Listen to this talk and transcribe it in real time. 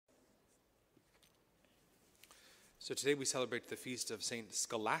So today we celebrate the feast of Saint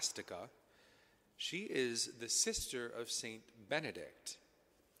Scholastica. She is the sister of Saint Benedict.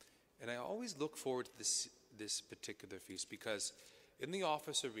 And I always look forward to this particular feast because in the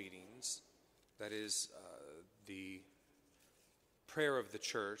office of readings, that is the prayer of the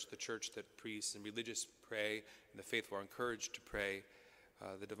church that priests and religious pray, and the faithful are encouraged to pray,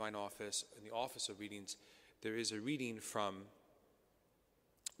 the divine office, in the office of readings, there is a reading from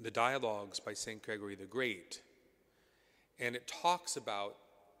the dialogues by St. Gregory the Great. And it talks about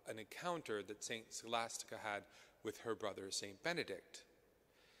an encounter that St. Scholastica had with her brother, St. Benedict.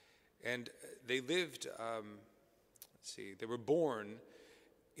 And they lived, they were born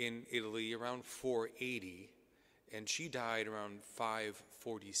in Italy around 480, and she died around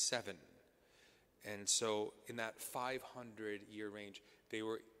 547. And so in that 500-year range, they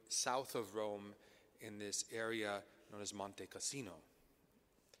were south of Rome in this area known as Monte Cassino,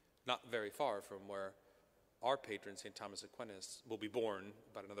 not very far from where our patron, St. Thomas Aquinas, will be born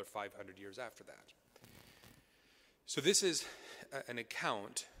about another 500 years after that. So this is an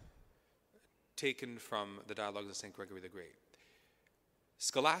account taken from the dialogues of St. Gregory the Great.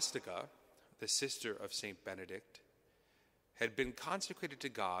 Scholastica, the sister of St. Benedict, had been consecrated to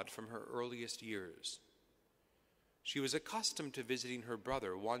God from her earliest years. She was accustomed to visiting her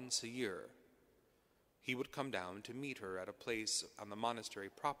brother once a year. He would come down to meet her at a place on the monastery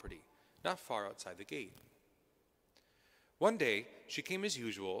property, not far outside the gate. One day, she came as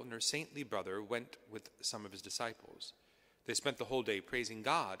usual, and her saintly brother went with some of his disciples. They spent the whole day praising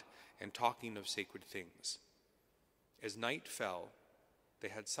God and talking of sacred things. As night fell, they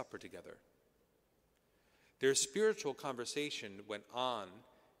had supper together. Their spiritual conversation went on,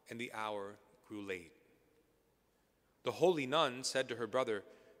 and the hour grew late. The holy nun said to her brother,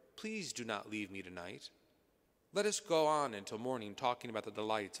 "Please do not leave me tonight. Let us go on until morning talking about the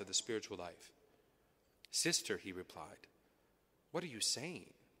delights of the spiritual life." "Sister," he replied, "what are you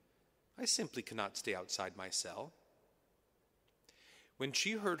saying? I simply cannot stay outside my cell." When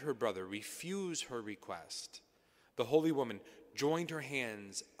she heard her brother refuse her request, the holy woman joined her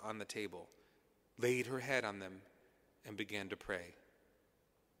hands on the table, laid her head on them, and began to pray.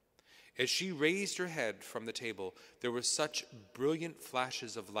 As she raised her head from the table, there were such brilliant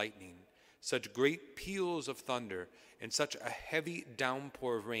flashes of lightning, such great peals of thunder, and such a heavy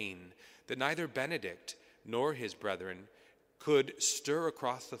downpour of rain that neither Benedict nor his brethren could stir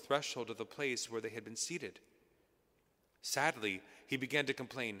across the threshold of the place where they had been seated. Sadly, he began to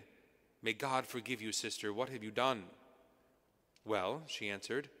complain, "May God forgive you, sister, what have you done?" "Well," she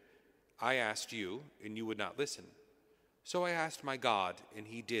answered, "I asked you, and you would not listen. So I asked my God, and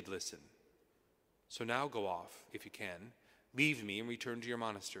he did listen. So now go off, if you can, leave me and return to your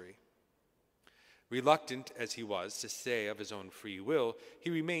monastery." Reluctant as he was to stay of his own free will, he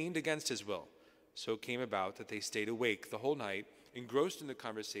remained against his will. So it came about that they stayed awake the whole night, engrossed in the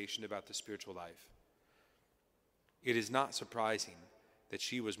conversation about the spiritual life. It is not surprising that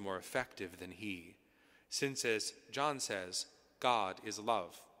she was more effective than he, since, as John says, God is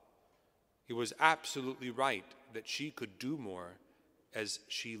love. It was absolutely right that she could do more as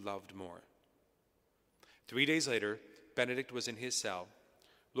she loved more. 3 days later, Benedict was in his cell.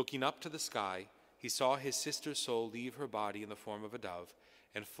 Looking up to the sky, he saw his sister's soul leave her body in the form of a dove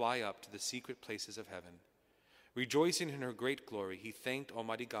and fly up to the secret places of heaven. Rejoicing in her great glory, he thanked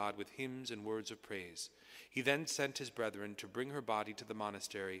Almighty God with hymns and words of praise. He then sent his brethren to bring her body to the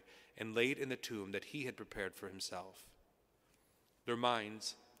monastery and lay it in the tomb that he had prepared for himself. Their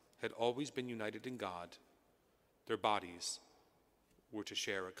minds had always been united in God. Their bodies were to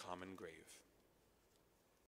share a common grave.